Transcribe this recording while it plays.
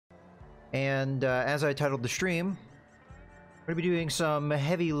And as I titled the stream, I'm going to be doing some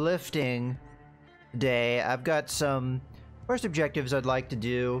heavy lifting today. I've got some first objectives I'd like to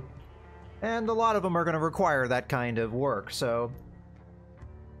do, and a lot of them are going to require that kind of work, so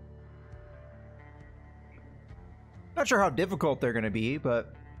not sure how difficult they're going to be,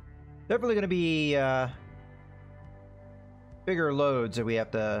 but definitely going to be bigger loads that we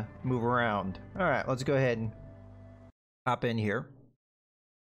have to move around. Alright, let's go ahead and hop in here.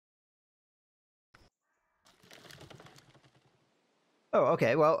 Oh,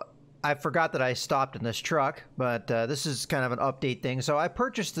 okay, well, I forgot that I stopped in this truck, but this is kind of an update thing. So I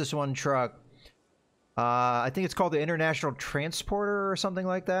purchased this one truck. I think it's called the International Transporter or something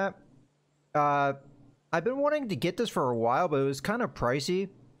like that. I've been wanting to get this for a while, but it was kind of pricey.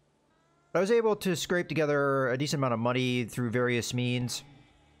 I was able to scrape together a decent amount of money through various means.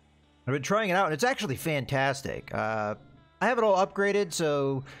 I've been trying it out, and it's actually fantastic. I have it all upgraded,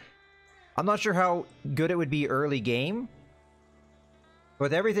 so I'm not sure how good it would be early game.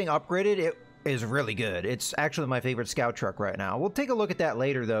 With everything upgraded, it is really good. It's actually my favorite scout truck right now. We'll take a look at that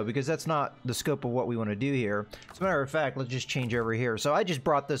later, though, because that's not the scope of what we want to do here. As a matter of fact, let's just change over here. So I just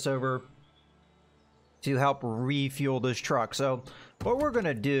brought this over to help refuel this truck. So what we're going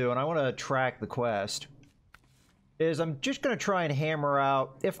to do, and I want to track the quest, is I'm just going to try and hammer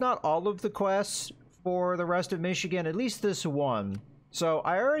out, if not all of the quests for the rest of Michigan, at least this one. So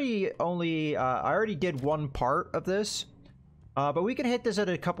I already did one part of this. But we can hit this at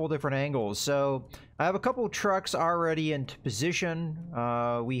a couple different angles. So I have a couple trucks already into position.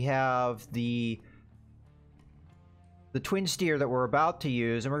 We have the twin steer that we're about to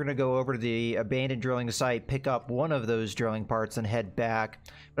use, and we're going to go over to the abandoned drilling site, pick up one of those drilling parts, and head back.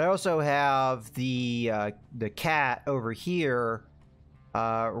 But I also have the cat over here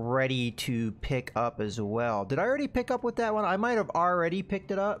ready to pick up as well. Did I already pick up with that one? I might have already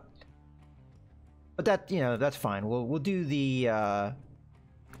picked it up. But that, you know, that's fine. We'll do the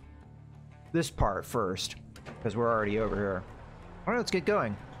this part first, because we're already over here. All right, let's get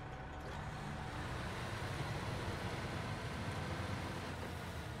going.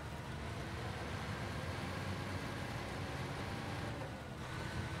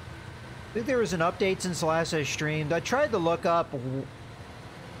 I think there was an update since the last I streamed. I tried to look up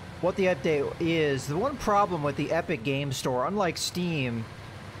what the update is. The one problem with the Epic Game Store, unlike Steam,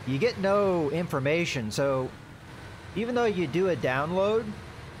 you get no information. So even though you do a download,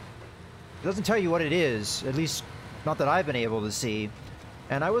 it doesn't tell you what it is, at least not that I've been able to see.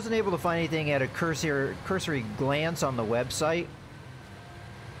 And I wasn't able to find anything at a cursory glance on the website.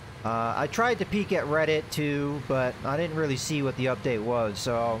 I tried to peek at Reddit too, but I didn't really see what the update was,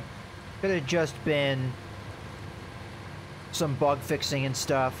 so it could have just been some bug fixing and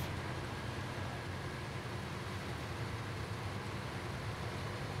stuff.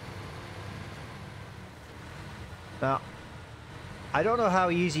 Now, I don't know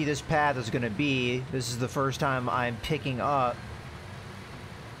how easy this path is going to be. This is the first time I'm picking up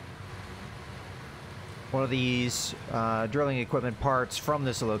one of these drilling equipment parts from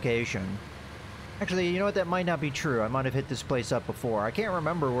this location. Actually, you know what? That might not be true. I might have hit this place up before. I can't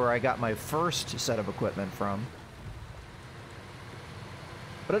remember where I got my first set of equipment from.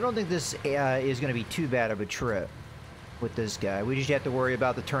 But I don't think this is going to be too bad of a trip with this guy. We just have to worry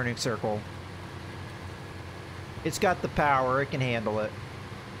about the turning circle. It's got the power, it can handle it.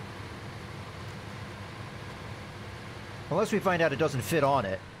 Unless we find out it doesn't fit on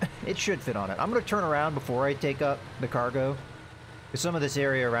it. It should fit on it. I'm going to turn around before I take up the cargo, because some of this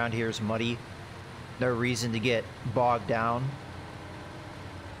area around here is muddy. No reason to get bogged down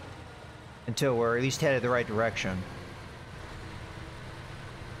until we're at least headed the right direction.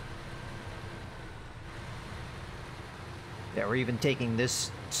 Yeah, we're even taking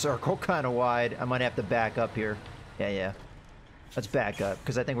this circle kind of wide. I might have to back up here. Yeah. Let's back up,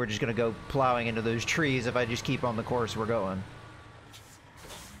 because I think we're just going to go plowing into those trees if I just keep on the course we're going.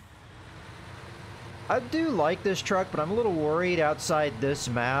 I do like this truck, but I'm a little worried outside this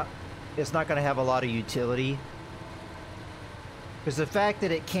map. It's not going to have a lot of utility. Because the fact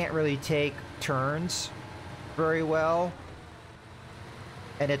that it can't really take turns very well,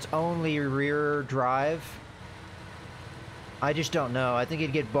 and it's only rear drive, I just don't know. I think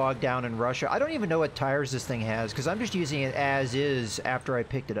it'd get bogged down in Russia. I don't even know what tires this thing has, because I'm just using it as is after I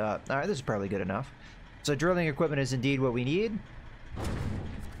picked it up. Alright, this is probably good enough. So drilling equipment is indeed what we need.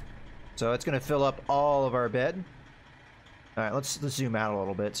 So it's going to fill up all of our bed. Alright, let's zoom out a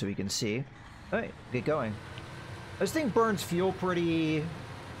little bit so we can see. Alright, get going. This thing burns fuel pretty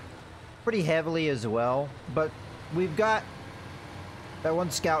heavily as well, but we've got that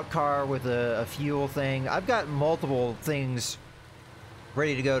one scout car with a fuel thing. I've got multiple things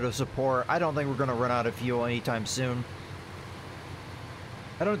ready to go to support. I don't think we're going to run out of fuel anytime soon.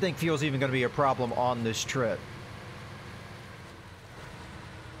 I don't think fuel's even going to be a problem on this trip.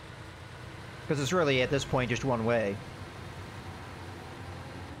 Because it's really, at this point, just one way.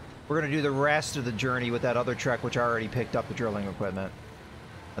 We're going to do the rest of the journey with that other truck, which I already picked up the drilling equipment.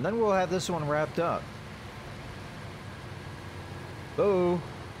 And then we'll have this one wrapped up. Oh,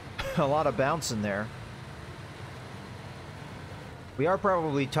 a lot of bounce in there. We are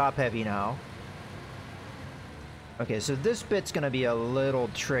probably top heavy now. Okay, so this bit's going to be a little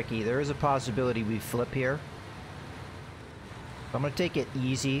tricky. There is a possibility we flip here. I'm going to take it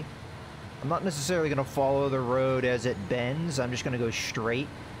easy. I'm not necessarily going to follow the road as it bends. I'm just going to go straight,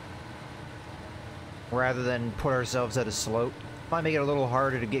 rather than put ourselves at a slope. Might make it a little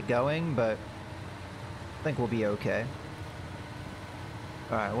harder to get going, but I think we'll be okay.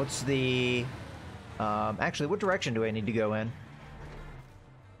 Alright, what's the... actually, what direction do I need to go in?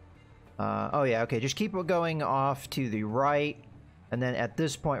 Oh yeah, okay, just keep going off to the right, and then at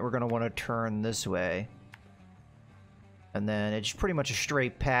this point we're going to want to turn this way. And then it's pretty much a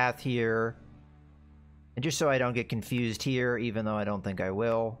straight path here. And just so I don't get confused here, even though I don't think I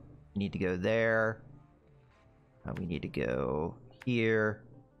will, we need to go there. We need to go here.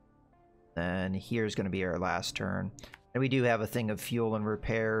 And here's going to be our last turn. And we do have a thing of fuel and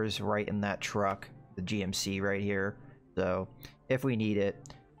repairs right in that truck, the GMC right here. So if we need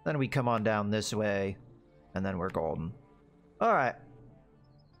it, then we come on down this way, and then we're golden. All right.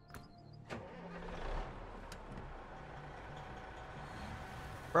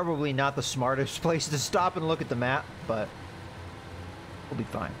 Probably not the smartest place to stop and look at the map, but we'll be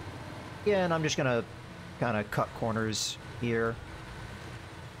fine. Yeah, and I'm just gonna kind of cut corners here.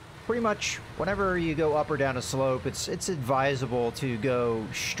 Pretty much, whenever you go up or down a slope, it's advisable to go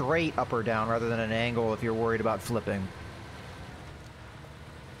straight up or down rather than an angle if you're worried about flipping.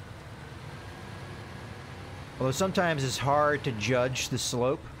 Although sometimes it's hard to judge the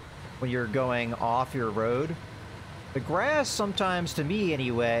slope when you're going off your road. The grass sometimes, to me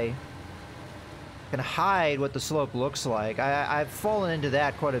anyway, can hide what the slope looks like. I've fallen into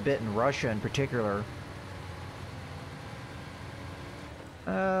that quite a bit in Russia in particular.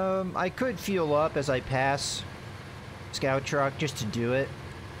 I could fuel up as I pass scout truck just to do it.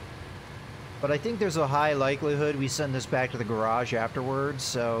 But I think there's a high likelihood we send this back to the garage afterwards,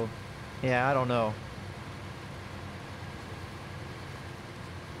 so yeah, I don't know.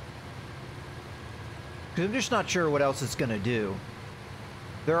 Because I'm just not sure what else it's going to do.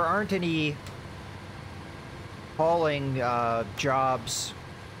 There aren't any hauling jobs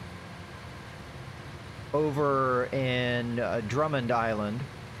over in Drummond Island,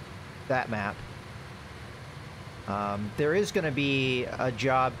 that map. There is going to be a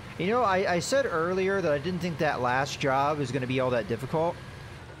job. You know, I said earlier that I didn't think that last job is going to be all that difficult.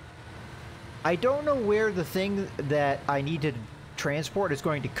 I don't know where the thing that I need to transport is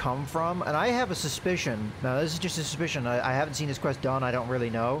going to come from, and I have a suspicion, now this is just a suspicion, I haven't seen this quest done, I don't really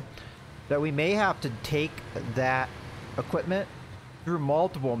know, that we may have to take that equipment through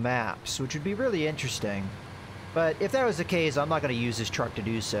multiple maps, which would be really interesting. But if that was the case, I'm not going to use this truck to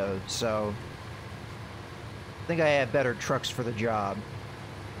do so, so I think I have better trucks for the job.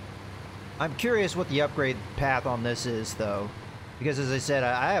 I'm curious what the upgrade path on this is, though, because as I said,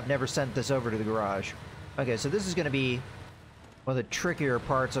 I have never sent this over to the garage. Okay, so this is going to be one of the trickier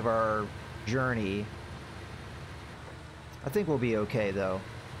parts of our journey. I think we'll be okay, though.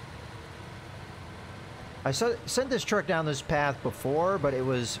 I sent this truck down this path before, but it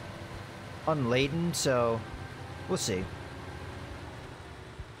was unladen, so we'll see.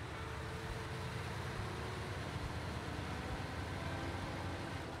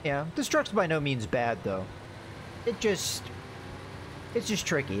 Yeah, this truck's by no means bad, though. It's just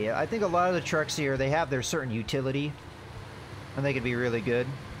tricky. I think a lot of the trucks here, they have their certain utility, and they could be really good.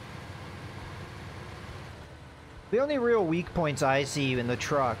 The only real weak points I see in the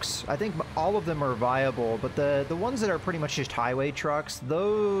trucks, I think all of them are viable, but the ones that are pretty much just highway trucks,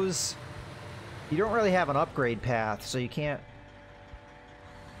 those, you don't really have an upgrade path, so you can't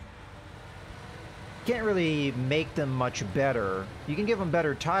really make them much better. You can give them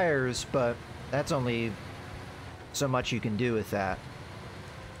better tires, but that's only so much you can do with that.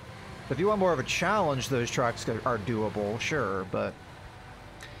 If you want more of a challenge, those trucks are doable, sure, but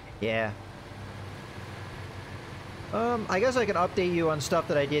yeah. I guess I can update you on stuff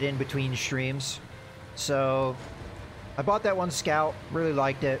that I did in between streams. So, I bought that one Scout, really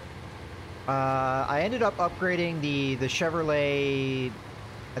liked it. I ended up upgrading the Chevrolet,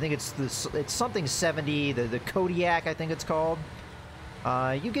 I think it's something 70, the Kodiak, I think it's called.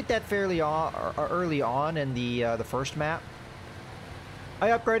 You get that fairly early on in the first map. I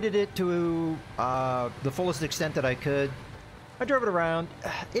upgraded it to the fullest extent that I could. I drove it around.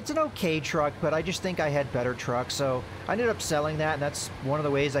 It's an okay truck, but I just think I had better trucks, so I ended up selling that, and that's one of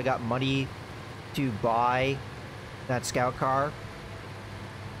the ways I got money to buy that scout car.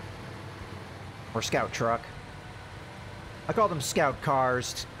 Or scout truck. I call them scout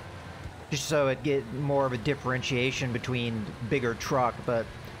cars just so it get more of a differentiation between bigger truck, but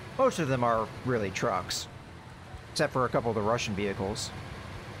most of them are really trucks. Except for a couple of the Russian vehicles.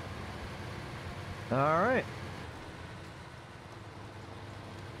 Alright.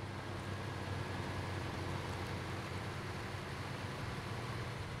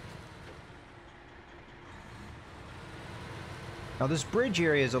 Now this bridge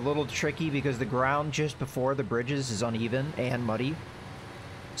area is a little tricky because the ground just before the bridges is uneven and muddy.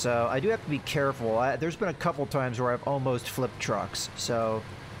 So I do have to be careful. There's been a couple times where I've almost flipped trucks. So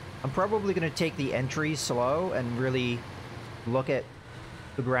I'm probably going to take the entry slow and really look at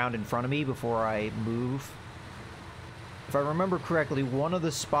the ground in front of me before I move. If I remember correctly, one of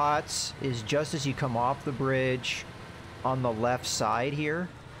the spots is just as you come off the bridge on the left side here.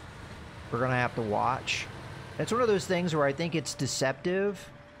 We're going to have to watch. It's one of those things where I think it's deceptive.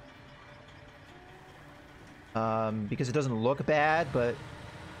 Because it doesn't look bad, but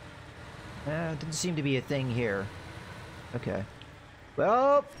it didn't seem to be a thing here. Okay.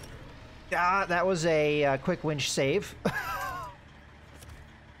 Well, that was a quick winch save.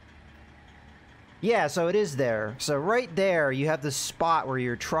 Yeah, so it is there. So right there, you have the spot where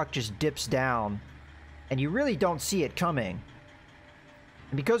your truck just dips down, and you really don't see it coming.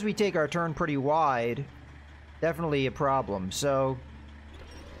 And because we take our turn pretty wide, definitely a problem. So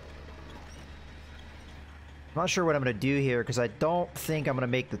I'm not sure what I'm going to do here because I don't think I'm going to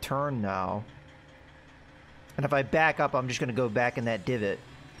make the turn now. And if I back up, I'm just going to go back in that divot.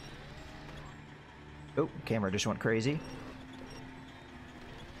 Oh, camera just went crazy.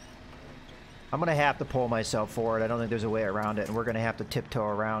 I'm going to have to pull myself forward. I don't think there's a way around it, and we're going to have to tiptoe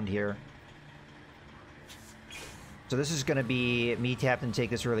around here. So this is going to be me having to take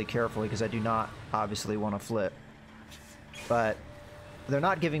this really carefully because I do not obviously want to flip. But they're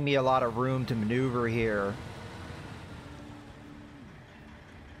not giving me a lot of room to maneuver here.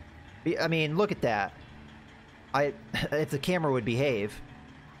 I mean, look at that. If the camera would behave.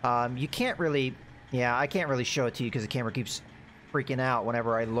 You can't really... Yeah, I can't really show it to you because the camera keeps freaking out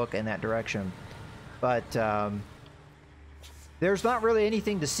whenever I look in that direction. But there's not really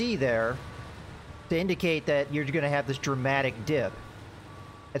anything to see there to indicate that you're going to have this dramatic dip.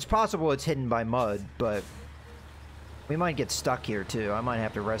 It's possible it's hidden by mud, but we might get stuck here too. I might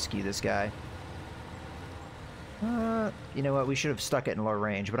have to rescue this guy. You know what? We should have stuck it in low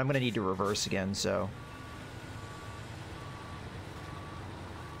range, but I'm going to need to reverse again, so...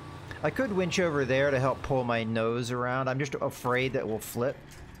 I could winch over there to help pull my nose around. I'm just afraid that we'll flip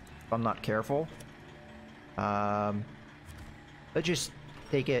if I'm not careful. Let's just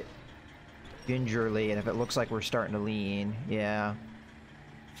take it gingerly, and if it looks like we're starting to lean, yeah.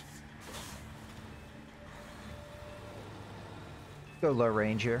 Go low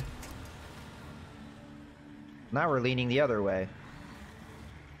range here. Now we're leaning the other way.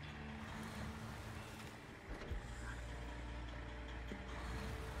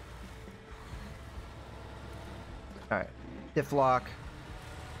 Alright, diff lock.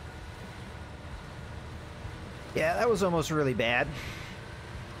 Yeah, that was almost really bad.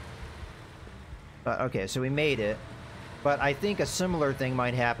 Okay, so we made it. But I think a similar thing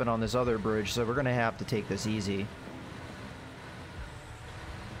might happen on this other bridge, so we're going to have to take this easy.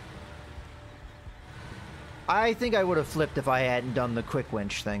 I think I would have flipped if I hadn't done the quick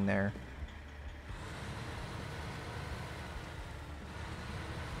winch thing there.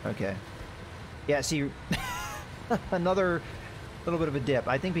 Okay. Yeah, see... Another little bit of a dip.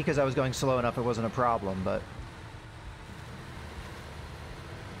 I think because I was going slow enough it wasn't a problem, but...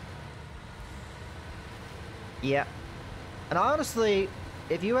 Yeah. And honestly,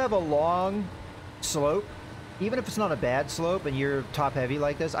 if you have a long slope, even if it's not a bad slope and you're top heavy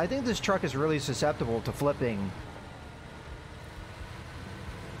like this, I think this truck is really susceptible to flipping.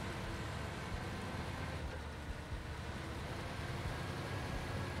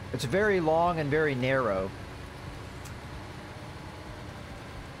 It's very long and very narrow.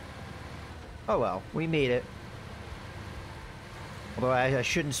 Oh well, we made it. Although I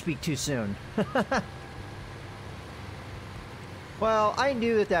shouldn't speak too soon. Well, I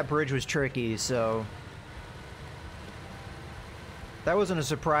knew that that bridge was tricky, so... That wasn't a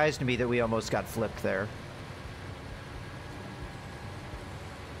surprise to me that we almost got flipped there.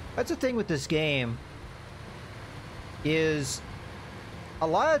 That's the thing with this game, is a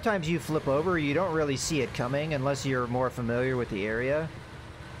lot of times you flip over, you don't really see it coming unless you're more familiar with the area.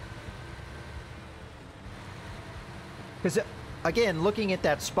 Because, again, looking at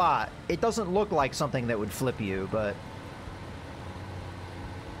that spot, it doesn't look like something that would flip you, but...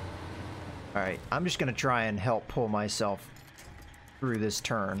 Alright, I'm just going to try and help pull myself through this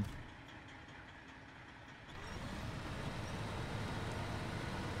turn.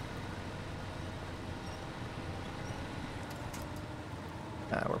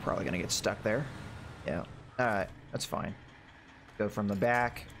 We're probably going to get stuck there. Yeah. Alright, that's fine. Go from the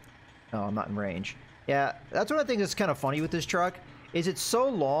back. Oh, I'm not in range. Yeah, that's what I think is kind of funny with this truck, is it's so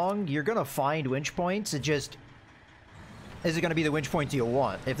long, you're going to find winch points. It just... Is it going to be the winch points you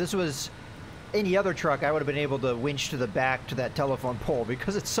want? If this was any other truck, I would have been able to winch to the back to that telephone pole.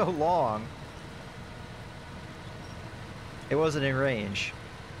 Because it's so long, it wasn't in range.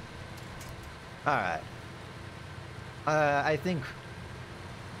 Alright. I think...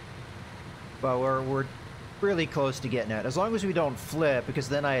 Well, we're really close to getting it. As long as we don't flip, because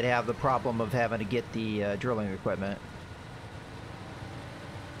then I'd have the problem of having to get the drilling equipment.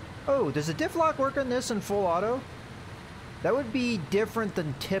 Oh, does the diff lock work on this in full auto? That would be different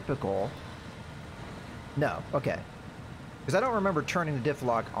than typical. No, okay. Because I don't remember turning the diff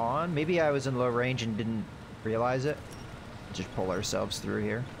lock on. Maybe I was in low range and didn't realize it. Let's just pull ourselves through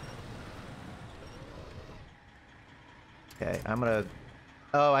here. Okay, I'm gonna...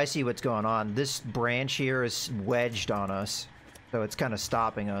 Oh, I see what's going on. This branch here is wedged on us, so it's kind of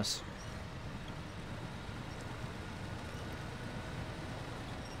stopping us.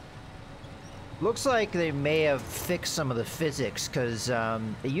 Looks like they may have fixed some of the physics, because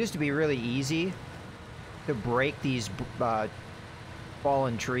it used to be really easy to break these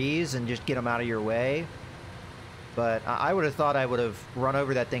fallen trees and just get them out of your way. But I would have thought I would have run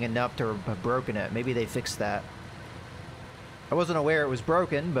over that thing enough to have broken it. Maybe they fixed that. I wasn't aware it was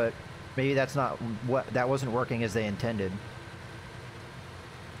broken, but maybe that's not what... That wasn't working as they intended.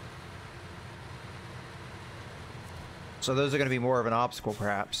 So those are going to be more of an obstacle,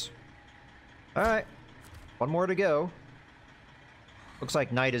 perhaps. Alright. One more to go. Looks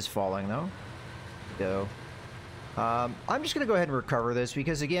like night is falling, though. Go. I'm just going to go ahead and recover this,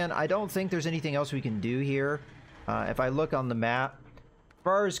 because, again, I don't think there's anything else we can do here. If I look on the map, as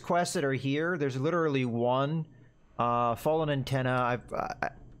far as quests that are here, there's literally one... fallen antenna.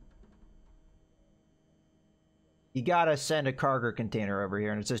 You gotta send a cargo container over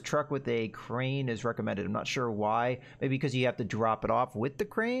here, and it says truck with a crane is recommended. I'm not sure why. Maybe because you have to drop it off with the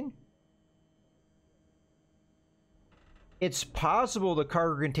crane? It's possible the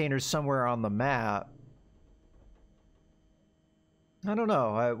cargo container's somewhere on the map. I don't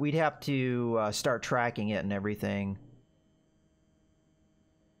know. We'd have to start tracking it and everything.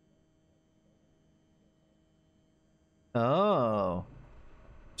 Oh.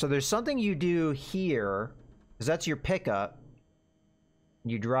 So there's something you do here, because that's your pickup.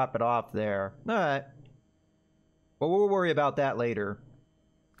 You drop it off there. Alright. Well, we'll worry about that later.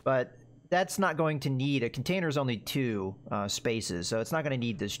 But that's not going to need... A container's only 2 spaces, so it's not going to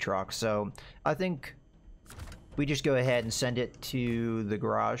need this truck. So I think we just go ahead and send it to the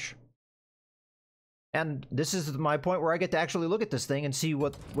garage. And this is my point where I get to actually look at this thing and see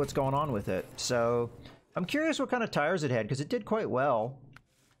what's going on with it. So... I'm curious what kind of tires it had, because it did quite well.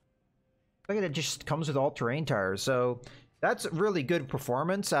 Look at it, just comes with all-terrain tires, so that's really good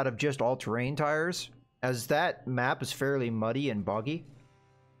performance out of just all-terrain tires, as that map is fairly muddy and boggy.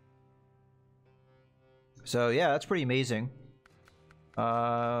 So yeah, that's pretty amazing.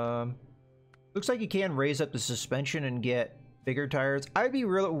 Looks like you can raise up the suspension and get bigger tires. I'd be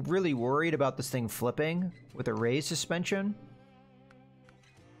really worried about this thing flipping with a raised suspension.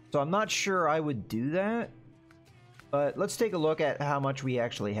 So I'm not sure I would do that, but let's take a look at how much we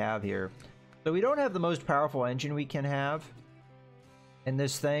actually have here. So we don't have the most powerful engine we can have in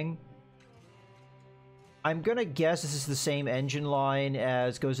this thing. I'm gonna guess this is the same engine line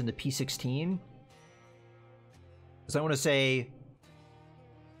as goes in the P16. Because I want to say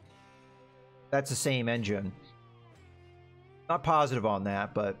that's the same engine. Not positive on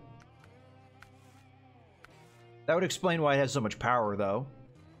that, but that would explain why it has so much power, though.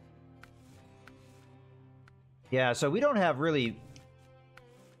 Yeah, so we don't have really...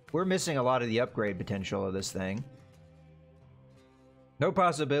 We're missing a lot of the upgrade potential of this thing. No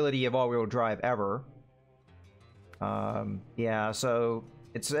possibility of all-wheel drive ever. Yeah, so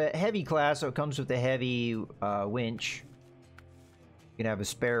it's a heavy class, so it comes with a heavy winch. You can have a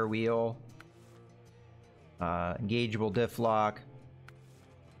spare wheel. Engageable diff lock.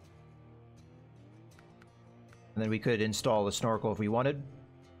 And then we could install a snorkel if we wanted.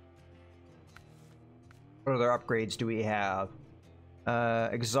 What other upgrades do we have?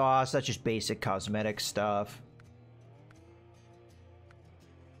 Exhaust, that's just basic cosmetic stuff.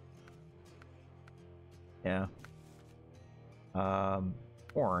 Yeah.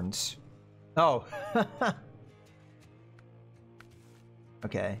 Horns. Oh.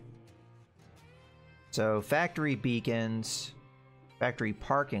 Okay. So factory beacons, factory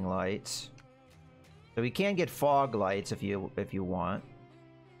parking lights. So we can get fog lights if you want.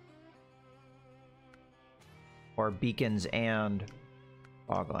 Or beacons and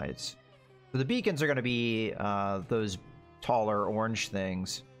fog lights. So the beacons are going to be those taller orange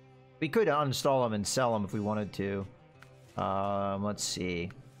things. We could uninstall them and sell them if we wanted to. Let's see.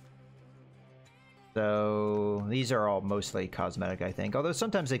 So these are all mostly cosmetic, I think. Although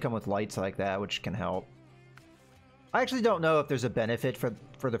sometimes they come with lights like that, which can help. I actually don't know if there's a benefit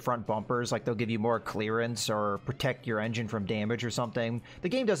for the front bumpers. Like they'll give you more clearance or protect your engine from damage or something. The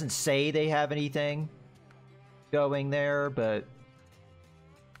game doesn't say they have anything going there, but...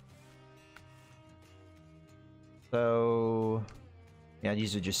 So... Yeah,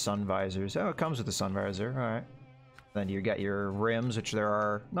 these are just sun visors. Oh, it comes with a sun visor. Alright. Then you got your rims, which there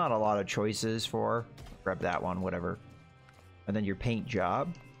are not a lot of choices for. Grab that one, whatever. And then your paint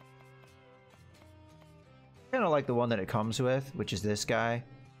job. Kind of like the one that it comes with, which is this guy.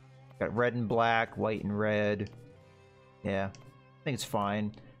 Got red and black, white and red. Yeah, I think it's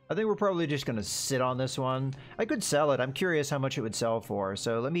fine. I think we're probably just going to sit on this one. I could sell it. I'm curious how much it would sell for.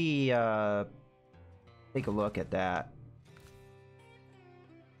 So let me take a look at that.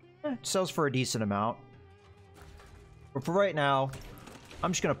 It sells for a decent amount. But for right now,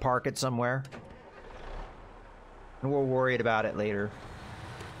 I'm just going to park it somewhere. And we'll worry about it later.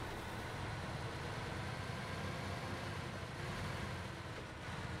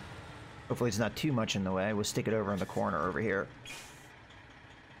 Hopefully it's not too much in the way. We'll stick it over in the corner over here.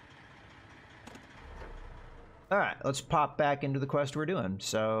 Alright, let's pop back into the quest we're doing.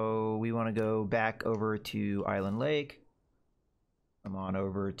 So we want to go back over to Island Lake. Come on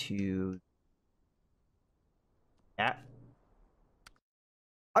over to that.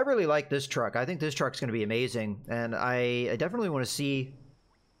 I really like this truck. I think this truck's going to be amazing. And I definitely want to see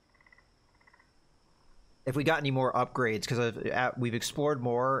if we got any more upgrades, because we've explored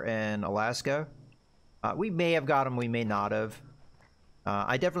more in Alaska. We may have got them, we may not have.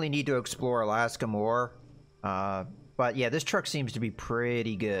 I definitely need to explore Alaska more. But yeah, this truck seems to be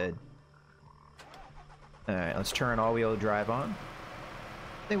pretty good. Alright, let's turn all-wheel drive on.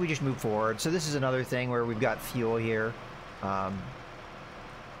 I think we just move forward. So this is another thing where we've got fuel here.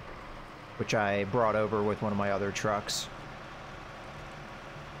 Which I brought over with one of my other trucks.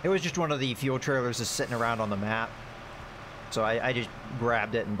 It was just one of the fuel trailers just sitting around on the map. So I just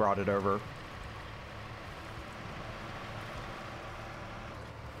grabbed it and brought it over.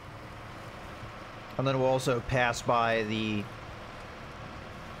 And then we'll also pass by the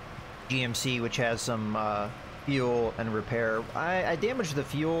GMC, which has some fuel and repair. I damaged the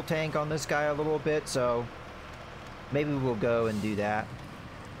fuel tank on this guy a little bit, so maybe we'll go and do that.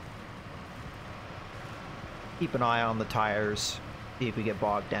 Keep an eye on the tires. See if we get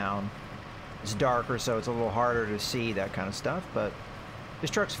bogged down. It's darker, so it's a little harder to see that kind of stuff, but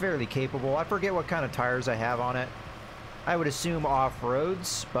this truck's fairly capable. I forget what kind of tires I have on it. I would assume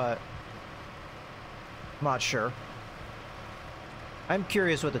off-roads, but I'm not sure. I'm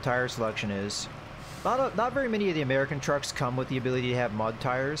curious what the tire selection is. Not very many of the American trucks come with the ability to have mud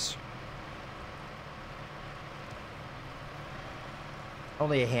tires.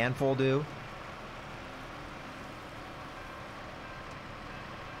 Only a handful do.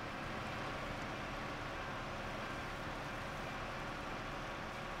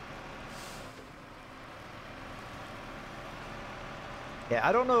 Yeah,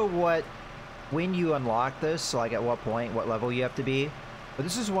 I don't know when you unlock this, like at what point, what level you have to be, but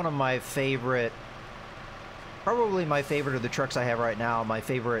this is one of my favorite, probably my favorite of the trucks I have right now, my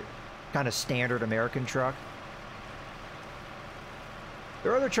favorite kind of standard American truck.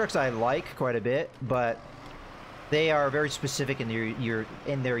 There are other trucks I like quite a bit, but they are very specific in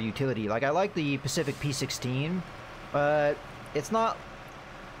their utility. Like, I like the Pacific P16, but it's not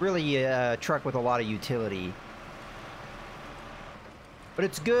really a truck with a lot of utility. But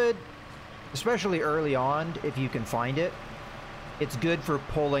it's good, especially early on, if you can find it. It's good for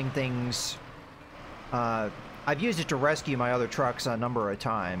pulling things. I've used it to rescue my other trucks a number of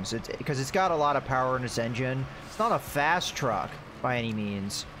times. Because it's got a lot of power in its engine. It's not a fast truck by any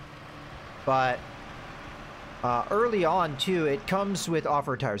means. But early on, too, it comes with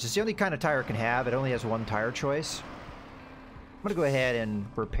off-road tires. It's the only kind of tire it can have. It only has one tire choice. I'm going to go ahead and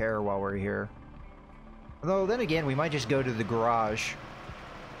repair while we're here. Although, then again, we might just go to the garage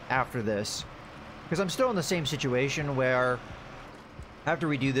after this, because I'm still in the same situation where after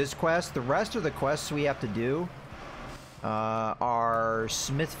we do this quest, the rest of the quests we have to do are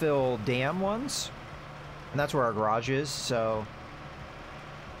Smithville Dam ones, And that's where our garage is, so...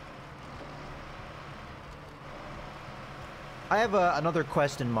 I have another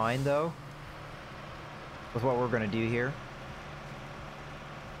quest in mind, though, with what we're going to do here.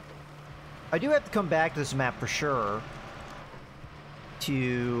 I do have to come back to this map for sure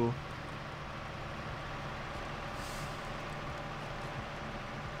to...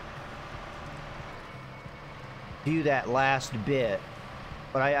 do that last bit,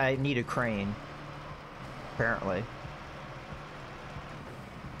 but I need a crane, apparently.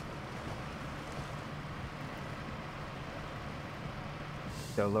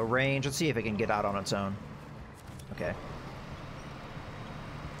 Go low range. Let's see if it can get out on its own. Okay.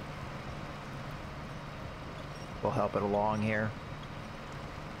 We'll help it along here.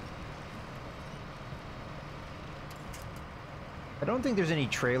 I don't think there's any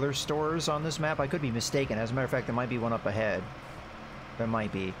trailer stores on this map. I could be mistaken. As a matter of fact, there might be one up ahead. There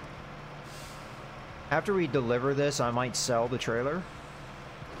might be. After we deliver this, I might sell the trailer.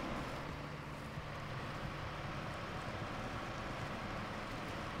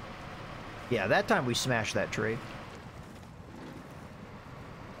 Yeah, that time we smashed that tree.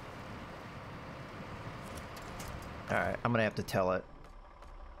 Alright, I'm gonna have to tell it.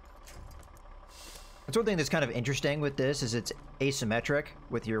 That's one thing that's kind of interesting with this, is it's asymmetric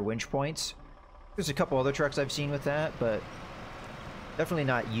with your winch points. There's a couple other trucks I've seen with that, but definitely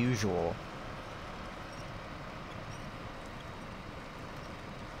not usual.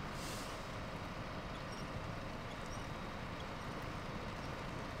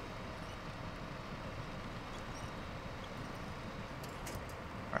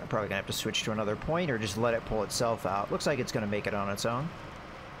 Probably gonna have to switch to another point or just let it pull itself out. Looks like it's gonna make it on its own.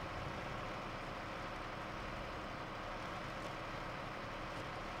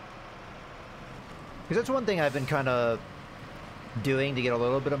 Because that's one thing I've been kind of doing to get a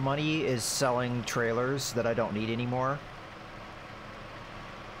little bit of money, is selling trailers that I don't need anymore.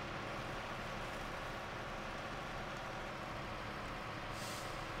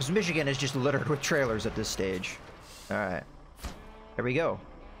 Because Michigan is just littered with trailers at this stage. Alright. There we go.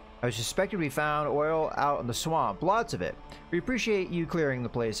 I suspected we found oil out in the swamp. Lots of it. We appreciate you clearing the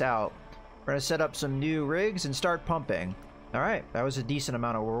place out. We're gonna set up some new rigs and start pumping. Alright, that was a decent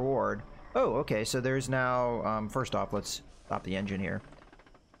amount of reward. Oh, okay, so there's now... first off, let's stop the engine here.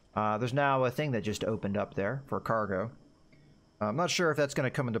 There's now a thing that just opened up there for cargo. I'm not sure if that's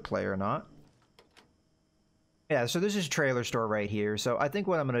gonna come into play or not. Yeah, so this is a trailer store right here. So I think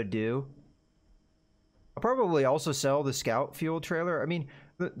what I'm gonna do... I'll probably also sell the scout fuel trailer. I mean...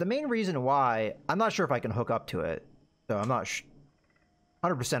 The main reason why, I'm not sure if I can hook up to it, so I'm not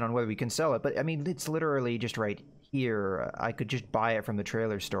 100% on whether we can sell it, but I mean, it's literally just right here. I could just buy it from the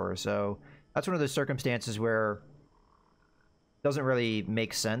trailer store, so that's one of those circumstances where it doesn't really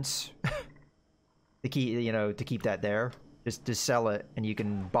make sense to keep that there. Just sell it, and you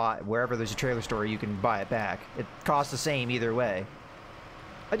can buy, wherever there's a trailer store, you can buy it back. It costs the same either way.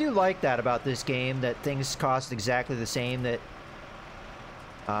 I do like that about this game, that things cost exactly the same, that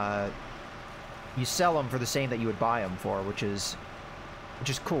you sell them for the same that you would buy them for, which is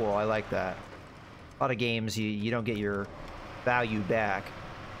cool. I like that. A lot of games you don't get your value back.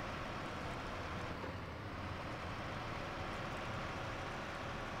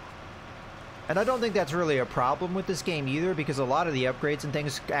 And I don't think that's really a problem with this game either, because a lot of the upgrades and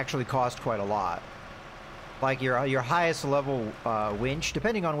things actually cost quite a lot. Like your highest level winch,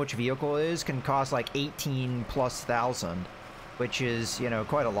 depending on which vehicle it is, can cost like 18,000+, which is, you know,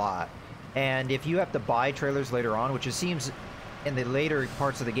 quite a lot. And if you have to buy trailers later on, which it seems in the later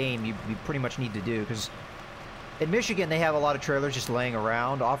parts of the game you pretty much need to do, because in Michigan they have a lot of trailers just laying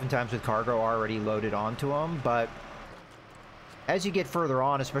around, oftentimes with cargo already loaded onto them, but as you get further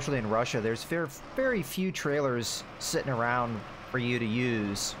on, especially in Russia, there's very few trailers sitting around for you to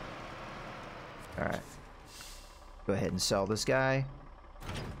use. Alright. Go ahead and sell this guy.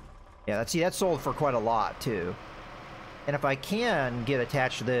 Yeah, that's sold for quite a lot, too. And if I can get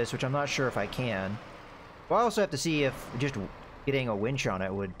attached to this, which I'm not sure if I can, well, I also have to see if just getting a winch on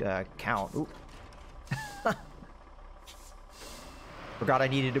it would count. Oop. Forgot I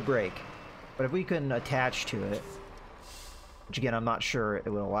needed a brake. But if we can attach to it, which again, I'm not sure it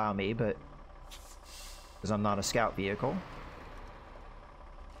will allow me, but because I'm not a scout vehicle.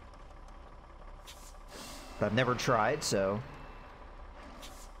 But I've never tried, so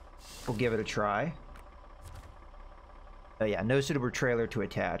we'll give it a try. Oh yeah, no suitable trailer to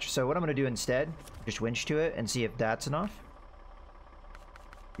attach. So what I'm going to do instead, just winch to it and see if that's enough.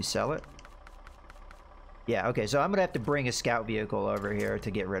 You sell it? Yeah, okay, so I'm going to have to bring a scout vehicle over here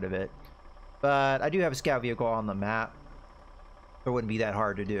to get rid of it. But I do have a scout vehicle on the map. It wouldn't be that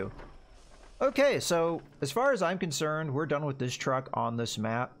hard to do. Okay, so as far as I'm concerned, we're done with this truck on this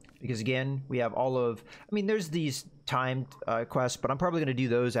map. Because again, we have all of... I mean, there's these timed quests, but I'm probably going to do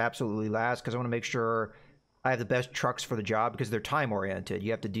those absolutely last because I want to make sure I have the best trucks for the job because they're time-oriented.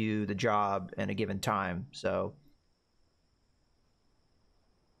 You have to do the job in a given time, so...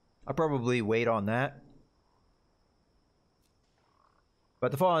 I'll probably wait on that.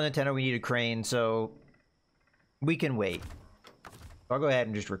 But the fallen Nintendo, we need a crane, so we can wait. I'll go ahead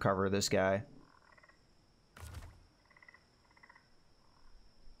and just recover this guy.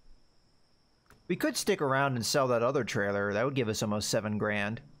 We could stick around and sell that other trailer. That would give us almost 7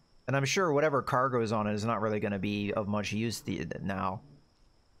 grand. And I'm sure whatever cargo is on it is not really going to be of much use now.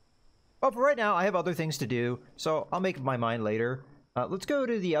 But for right now, I have other things to do, so I'll make my mind later. Let's go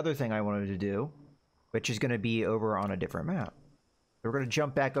to the other thing I wanted to do, which is going to be over on a different map. So we're going to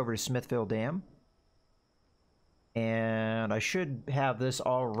jump back over to Smithville Dam. And I should have this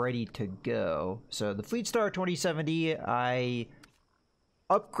all ready to go. So the Fleet Star 2070, I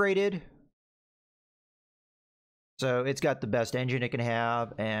upgraded. So it's got the best engine it can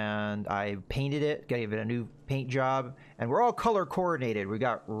have, and I painted it, gave it a new paint job, and we're all color coordinated. We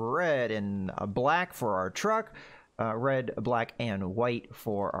got red and black for our truck, red, black, and white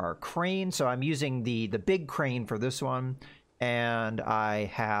for our crane. So I'm using the big crane for this one, and I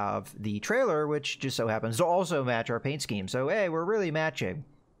have the trailer, which just so happens to also match our paint scheme. So hey, we're really matching.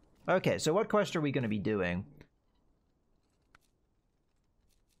 Okay, so what quest are we going to be doing?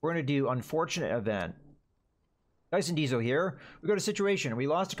 We're going to do Unfortunate Event. Dyson Diesel here. We got a situation. We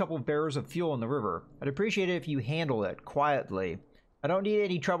lost a couple of barrels of fuel in the river. I'd appreciate it if you handle it quietly. I don't need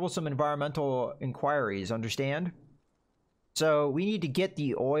any troublesome environmental inquiries, understand? So we need to get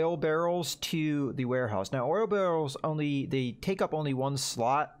the oil barrels to the warehouse. Now, oil barrels they take up only 1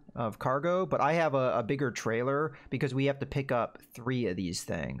 slot of cargo, but I have a bigger trailer because we have to pick up 3 of these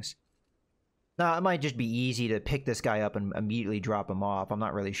things. Now, it might just be easy to pick this guy up and immediately drop him off. I'm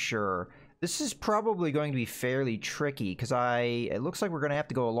not really sure. This is probably going to be fairly tricky because it looks like we're going to have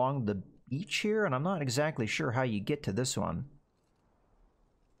to go along the beach here, and I'm not exactly sure how you get to this one.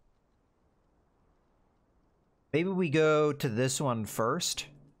 Maybe we go to this one first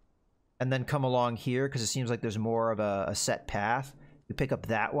and then come along here because it seems like there's more of a set path. We pick up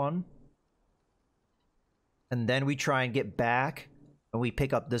that one. And then we try and get back and we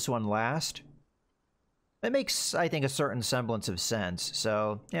pick up this one last. That makes, I think, a certain semblance of sense.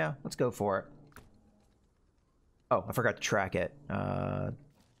 So, yeah, let's go for it. Oh, I forgot to track it. I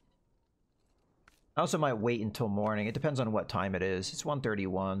also might wait until morning. It depends on what time it is. It's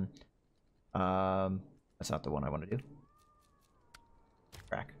 1:31. That's not the one I want to do.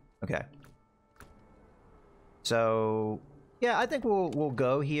 Track. Okay. So, yeah, I think we'll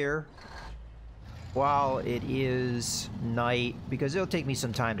go here while it is night because it'll take me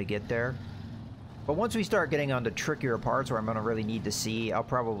some time to get there. But once we start getting onto trickier parts where I'm going to really need to see, I'll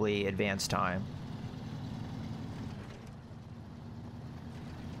probably advance time.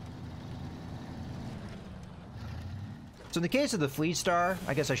 So in the case of the Fleet Star,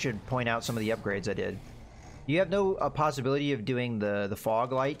 I guess I should point out some of the upgrades I did. You have no possibility of doing the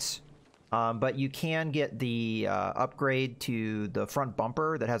fog lights, but you can get the upgrade to the front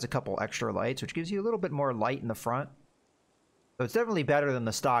bumper that has a couple extra lights, which gives you a little bit more light in the front. So it's definitely better than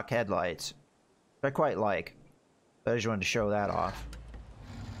the stock headlights. I quite like. I just wanted to show that off.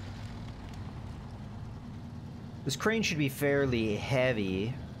 This crane should be fairly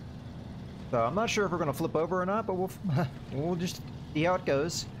heavy. So I'm not sure if we're going to flip over or not, but we'll just see how it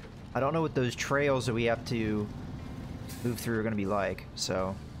goes. I don't know what those trails that we have to move through are going to be like,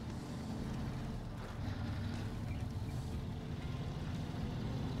 so...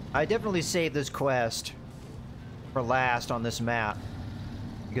 I definitely saved this quest for last on this map,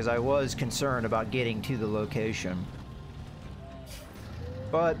 because I was concerned about getting to the location.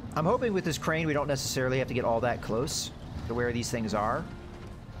 But I'm hoping with this crane we don't necessarily have to get all that close to where these things are.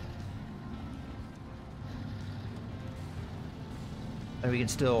 And we can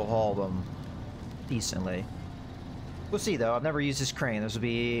still haul them decently. We'll see though, I've never used this crane. This will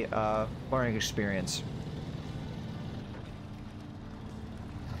be a learning experience.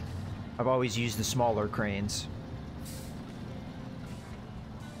 I've always used the smaller cranes.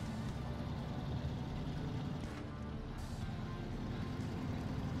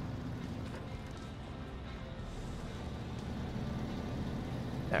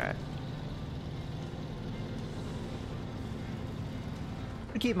 Alright.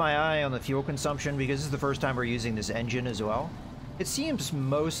 Keep my eye on the fuel consumption because this is the first time we're using this engine as well. It seems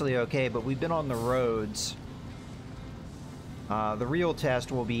mostly okay, but we've been on the roads. The real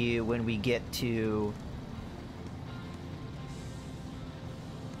test will be when we get to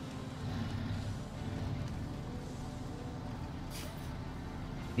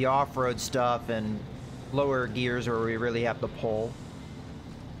the off-road stuff and lower gears where we really have to pull.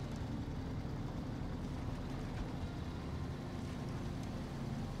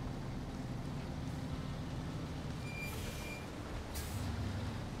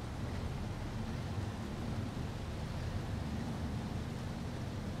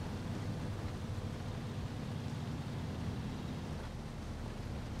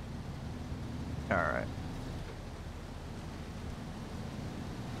 Alright.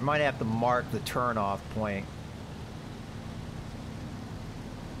 I might have to mark the turn-off point.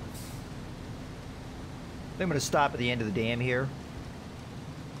 I'm going to stop at the end of the dam here.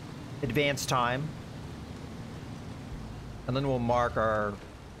 Advance time. And then we'll mark our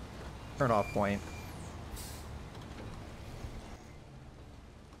turn-off point.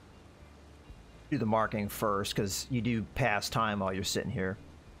 Do the marking first, because you do pass time while you're sitting here.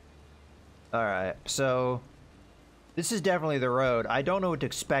 Alright, so this is definitely the road. I don't know what to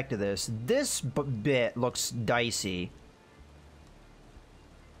expect of this. This bit looks dicey.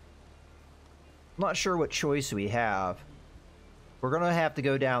 I'm not sure what choice we have. We're gonna have to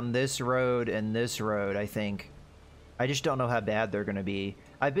go down this road and this road, I think. I just don't know how bad they're gonna be.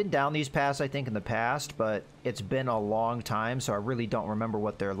 I've been down these paths, I think, in the past, but it's been a long time, so I really don't remember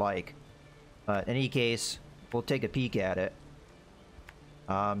what they're like. But in any case, we'll take a peek at it.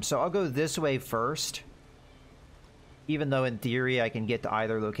 So I'll go this way first. Even though in theory I can get to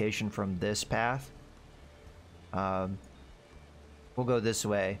either location from this path. We'll go this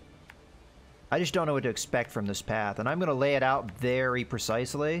way. I just don't know what to expect from this path. And I'm going to lay it out very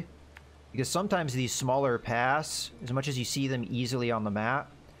precisely. Because sometimes these smaller paths, as much as you see them easily on the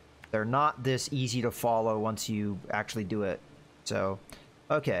map, they're not this easy to follow once you actually do it. So,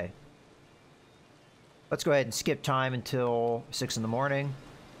 okay. Let's go ahead and skip time until 6 in the morning.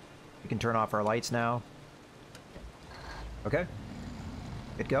 We can turn off our lights now. Okay.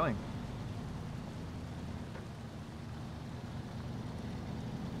 Get going.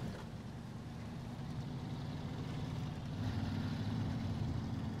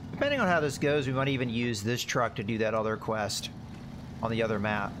 Depending on how this goes, we might even use this truck to do that other quest on the other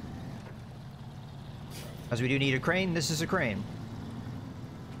map. As we do need a crane, this is a crane.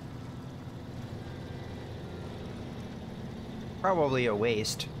 Probably a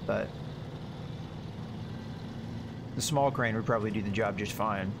waste, but the small crane would probably do the job just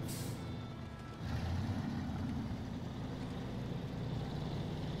fine.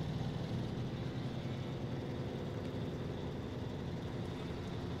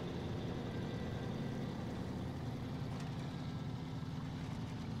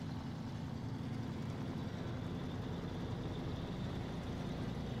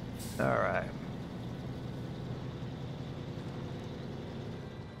 All right.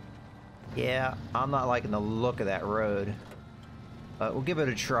 Yeah, I'm not liking the look of that road. But we'll give it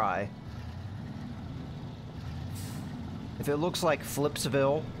a try. If it looks like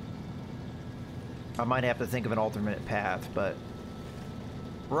Flipsville, I might have to think of an alternate path, but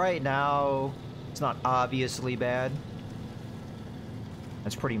right now, it's not obviously bad.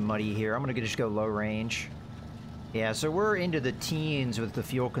 It's pretty muddy here. I'm gonna just go low range. Yeah, so we're into the teens with the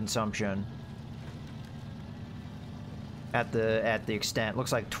fuel consumption. At the extent.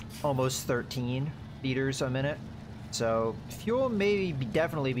 Looks like almost 13 liters a minute. So fuel may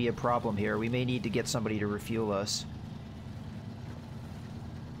definitely be a problem here. We may need to get somebody to refuel us.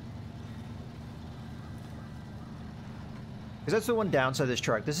 Because that's the one downside of this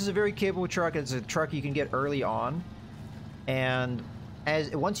truck. This is a very capable truck. It's a truck you can get early on. And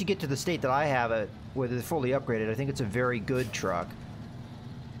once you get to the state that I have it, with it fully upgraded, I think it's a very good truck.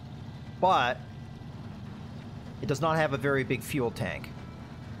 But it does not have a very big fuel tank.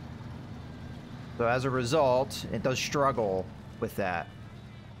 So as a result, it does struggle with that.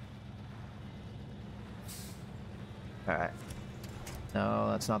 Alright. No,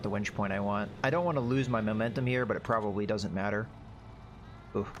 that's not the winch point I want. I don't want to lose my momentum here, but it probably doesn't matter.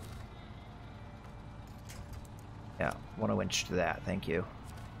 Ooh. Yeah, want to winch to that, thank you.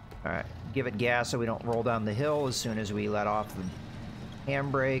 Alright, give it gas so we don't roll down the hill as soon as we let off the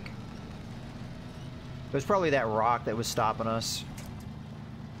handbrake. It was probably that rock that was stopping us.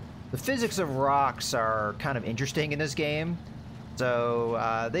 The physics of rocks are kind of interesting in this game.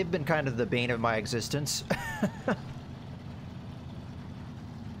 So, they've been kind of the bane of my existence.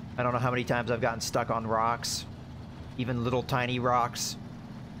 I don't know how many times I've gotten stuck on rocks. Even little tiny rocks.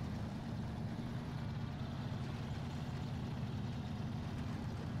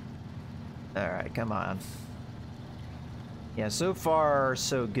 Alright, come on. Yeah, so far,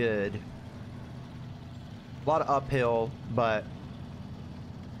 so good. A lot of uphill, but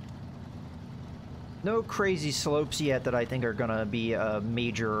No crazy slopes yet that I think are gonna be a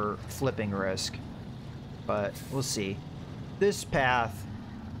major flipping risk. But we'll see. This path,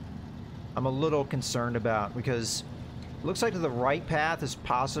 I'm a little concerned about because it looks like the right path is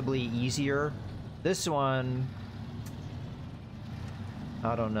possibly easier. This one,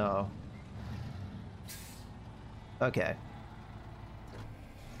 I don't know. Okay.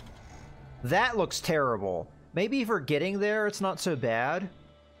 That looks terrible. Maybe for getting there, it's not so bad.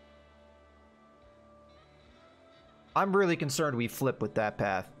 I'm really concerned we flip with that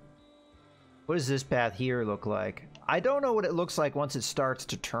path. What does this path here look like? I don't know what it looks like once it starts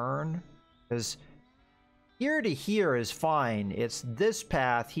to turn. Because here to here is fine. It's this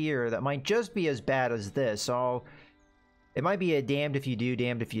path here that might just be as bad as this. So it might be a damned if you do,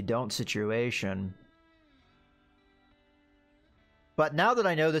 damned if you don't situation. But now that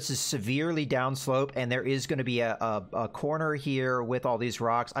I know this is severely downslope and there is going to be a corner here with all these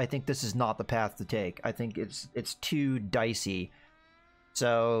rocks, I think this is not the path to take. I think it's too dicey.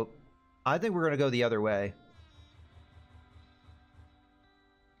 So I think we're going to go the other way.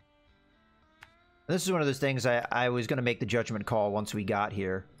 This is one of those things I was going to make the judgment call once we got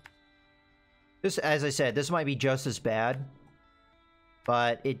here. This, as I said, this might be just as bad.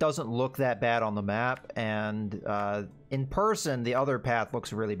 But it doesn't look that bad on the map, and in person, the other path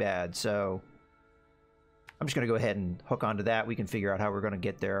looks really bad, so I'm just going to go ahead and hook onto that. We can figure out how we're going to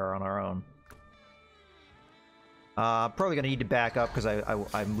get there on our own. Probably going to need to back up because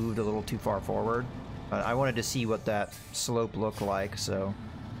I moved a little too far forward. But I wanted to see what that slope looked like, so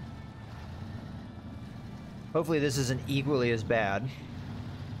hopefully this isn't equally as bad.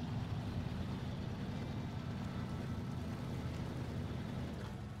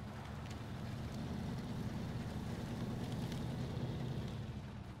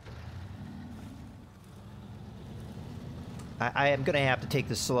 I am going to have to take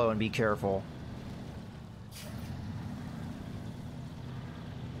this slow and be careful.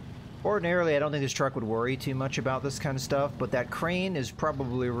 Ordinarily, I don't think this truck would worry too much about this kind of stuff, but that crane is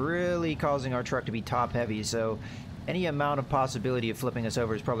probably really causing our truck to be top heavy, so any amount of possibility of flipping us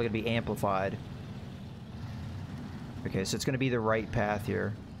over is probably going to be amplified. Okay, so it's going to be the right path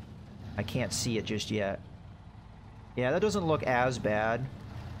here. I can't see it just yet. Yeah, that doesn't look as bad.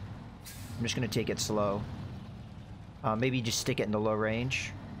 I'm just going to take it slow. Maybe just stick it in the low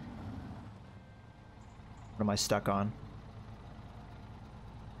range. What am I stuck on?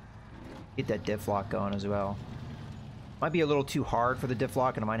 Get that diff lock going as well. Might be a little too hard for the diff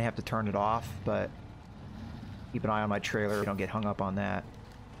lock and I might have to turn it off, but keep an eye on my trailer. We don't get hung up on that.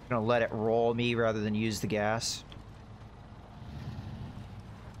 I'm gonna let it roll me rather than use the gas.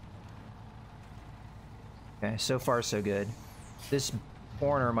 Okay, so far so good. This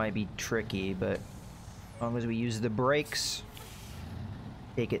corner might be tricky, but as long as we use the brakes,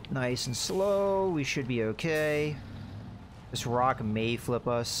 take it nice and slow, we should be okay. This rock may flip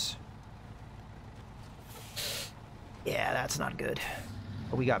us. Yeah, that's not good.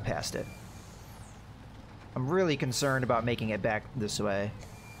 But we got past it. I'm really concerned about making it back this way.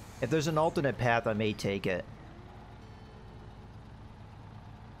 If there's an alternate path, I may take it.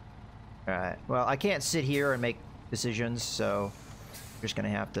 Alright, well, I can't sit here and make decisions, so I'm just gonna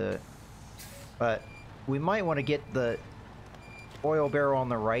have to... But we might want to get the oil barrel on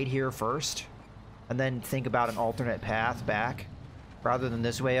the right here first, and then think about an alternate path back, rather than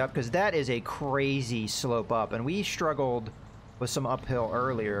this way up, because that is a crazy slope up, and we struggled with some uphill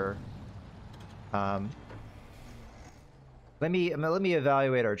earlier. Let me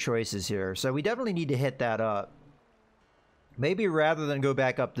evaluate our choices here. So we definitely need to hit that up. Maybe rather than go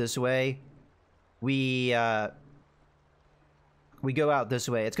back up this way, we go out this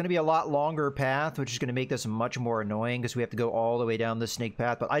way. It's going to be a lot longer path, which is going to make this much more annoying because we have to go all the way down this snake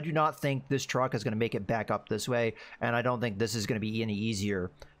path. But I do not think this truck is going to make it back up this way, and I don't think this is going to be any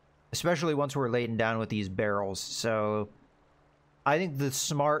easier, especially once we're laden down with these barrels. So I think the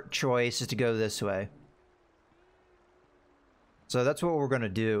smart choice is to go this way. So that's what we're going to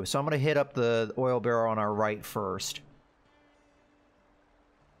do. So I'm going to hit up the oil barrel on our right first.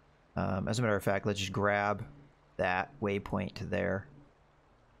 As a matter of fact, let's just grab that waypoint to there.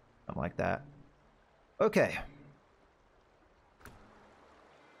 Something like that. Okay.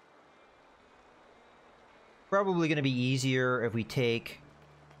 Probably going to be easier if we take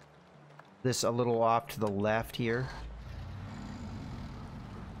this a little off to the left here.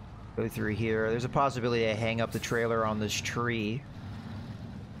 Go through here. There's a possibility I hang up the trailer on this tree.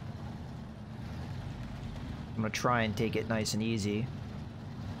 I'm going to try and take it nice and easy.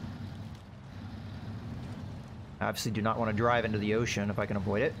 I obviously do not want to drive into the ocean if I can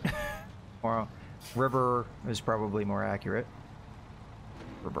avoid it. Or river is probably more accurate.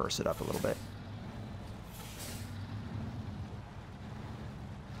 Reverse it up a little bit.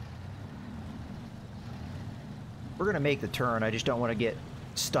 We're gonna make the turn. I just don't want to get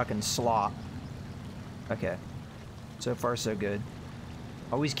stuck in slop. Okay. So far, so good.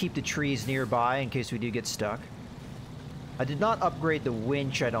 Always keep the trees nearby in case we do get stuck. I did not upgrade the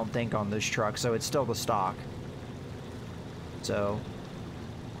winch, I don't think, on this truck, so it's still the stock. So...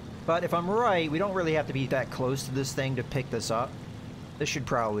 But if I'm right, we don't really have to be that close to this thing to pick this up. This should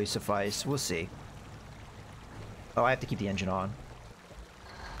probably suffice. We'll see. Oh, I have to keep the engine on.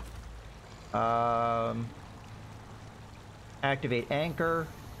 Activate anchor.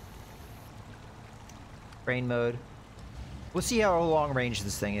 Crane mode. We'll see how long range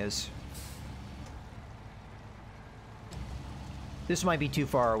this thing is. This might be too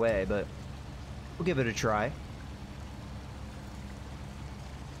far away, but we'll give it a try.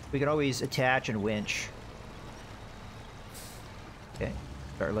 We can always attach and winch. Okay,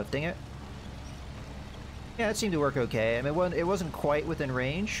 start lifting it. Yeah, it seemed to work okay. I mean, it wasn't quite within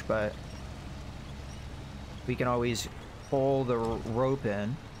range, but we can always pull the rope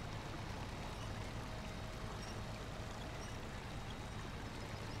in.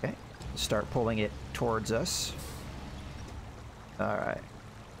 Okay, start pulling it towards us. Alright.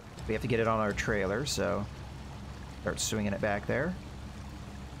 We have to get it on our trailer, so start swinging it back there,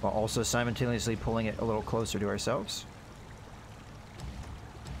 while also simultaneously pulling it a little closer to ourselves.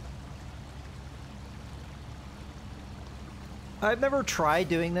 I've never tried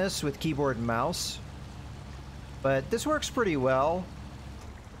doing this with keyboard and mouse, but this works pretty well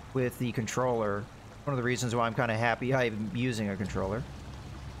with the controller. One of the reasons why I'm kind of happy I'm using a controller.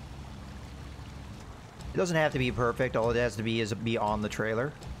 It doesn't have to be perfect. All it has to be is be on the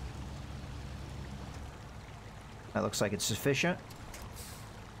trailer. That looks like it's sufficient.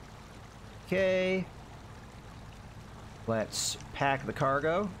 Okay. Let's pack the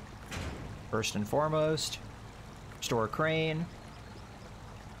cargo. First and foremost. Store crane.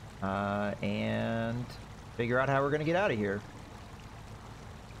 And figure out how we're going to get out of here.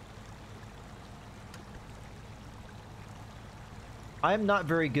 I'm not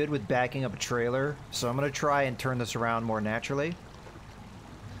very good with backing up a trailer, so I'm going to try and turn this around more naturally.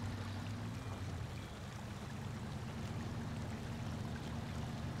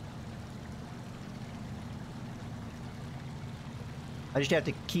 I just have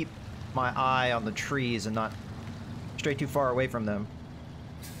to keep my eye on the trees and not stray too far away from them,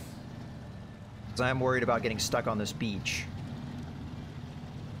 because I am worried about getting stuck on this beach.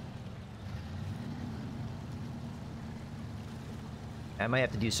 I might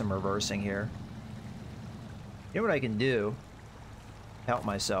have to do some reversing here. You know what I can do? Help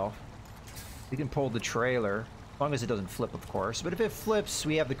myself. We can pull the trailer, as long as it doesn't flip, of course. But if it flips,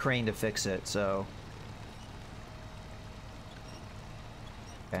 we have the crane to fix it, so...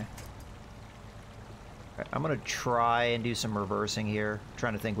 Okay. Alright, I'm gonna try and do some reversing here. I'm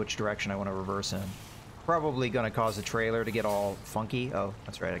trying to think which direction I want to reverse in. Probably gonna cause the trailer to get all funky. Oh,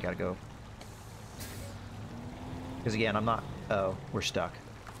 that's right, I gotta go. Because again, I'm not... Oh, we're stuck.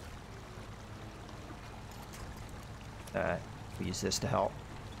 Alright, we use this to help.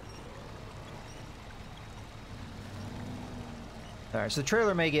 Alright, so the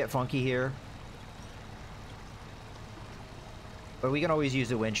trailer may get funky here, but we can always use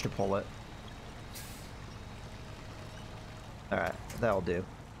the winch to pull it. Alright, that'll do.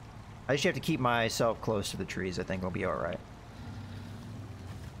 I just have to keep myself close to the trees. I think we'll be alright.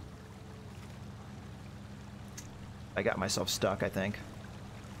 I got myself stuck, I think.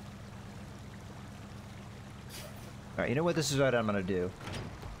 Alright, you know what? This is what I'm gonna do.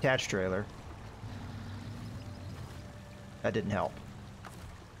 Attach trailer. That didn't help.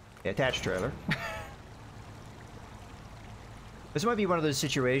 Yeah, attach trailer. This might be one of those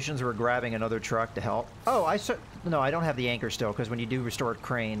situations where we're grabbing another truck to help. Oh, no, I don't have the anchor still, because when you do restore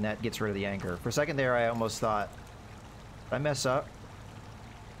crane, that gets rid of the anchor. For a second there, I almost thought, did I mess up?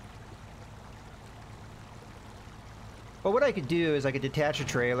 But what I could do is I could detach a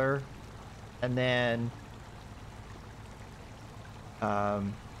trailer and then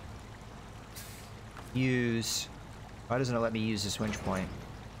use... Why doesn't it let me use this winch point?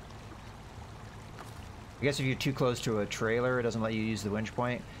 I guess if you're too close to a trailer, it doesn't let you use the winch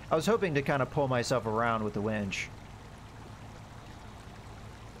point. I was hoping to kind of pull myself around with the winch.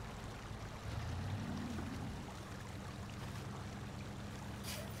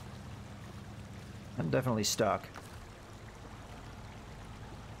 I'm definitely stuck.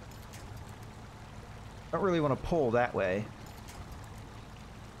 I don't really want to pull that way.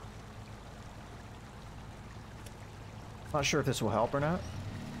 Not sure if this will help or not.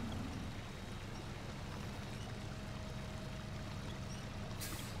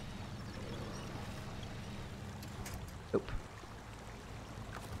 Nope.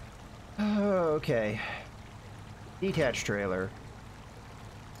 Okay. Detached trailer.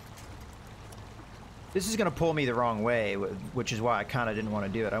 This is going to pull me the wrong way, which is why I kind of didn't want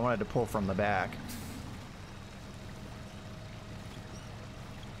to do it. I wanted to pull from the back.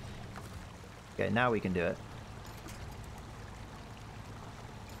 Okay, now we can do it.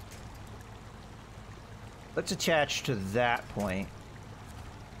 Let's attach to that point.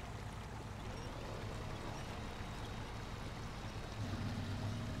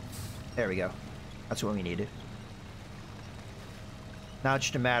 There we go. That's what we needed. Now it's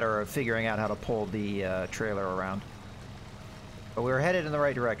just a matter of figuring out how to pull the trailer around. But we're headed in the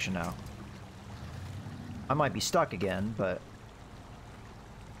right direction now. I might be stuck again, but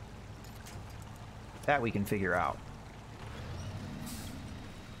that we can figure out.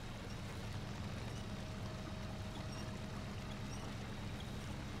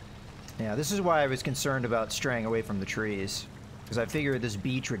 Yeah, this is why I was concerned about straying away from the trees. Because I figured this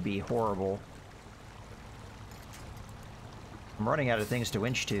beach would be horrible. I'm running out of things to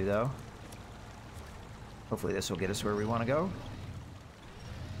winch to, though. Hopefully this will get us where we want to go.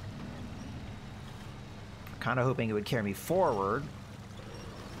 Kind of hoping it would carry me forward.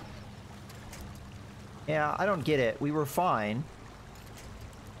 Yeah, I don't get it. We were fine.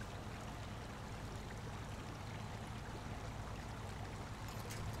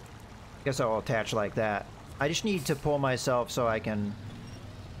 Guess I'll attach like that. I just need to pull myself so I can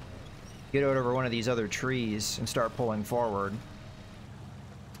get over one of these other trees and start pulling forward.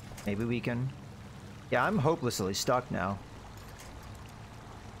 Maybe we can... Yeah, I'm hopelessly stuck now.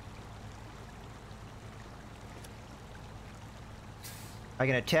 I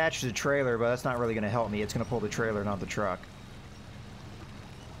can attach to the trailer, but that's not really going to help me. It's going to pull the trailer, not the truck.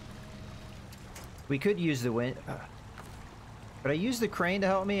 We could use the wind... Could I use the crane to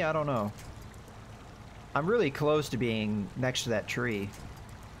help me? I don't know. I'm really close to being next to that tree.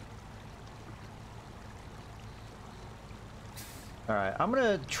 Alright, I'm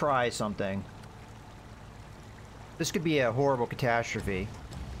gonna try something. This could be a horrible catastrophe.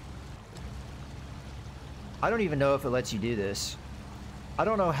 I don't even know if it lets you do this. I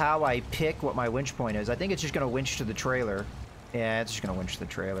don't know how I pick what my winch point is. I think it's just gonna winch to the trailer. Yeah, it's just gonna winch to the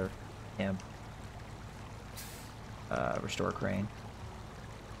trailer. Damn. Restore crane.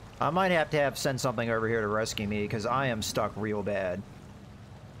 I might have to send something over here to rescue me because I am stuck real bad.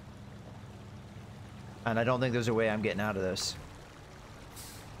 And I don't think there's a way I'm getting out of this.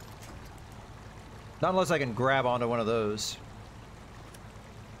 Not unless I can grab onto one of those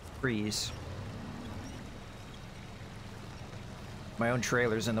trees. My own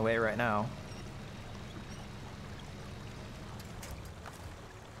trailer's in the way right now.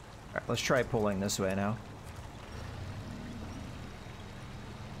 Alright, let's try pulling this way now.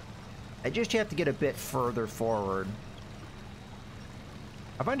 I just have to get a bit further forward.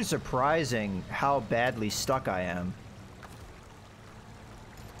 I find it surprising how badly stuck I am.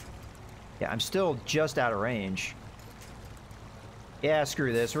 Yeah, I'm still just out of range. Yeah,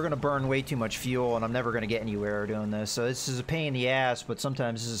 screw this. We're gonna burn way too much fuel and I'm never gonna get anywhere doing this. So this is a pain in the ass, but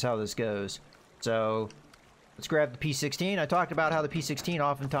sometimes this is how this goes. So, let's grab the P16. I talked about how the P16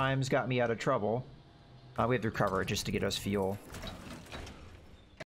 oftentimes got me out of trouble. We have to recover it just to get us fuel.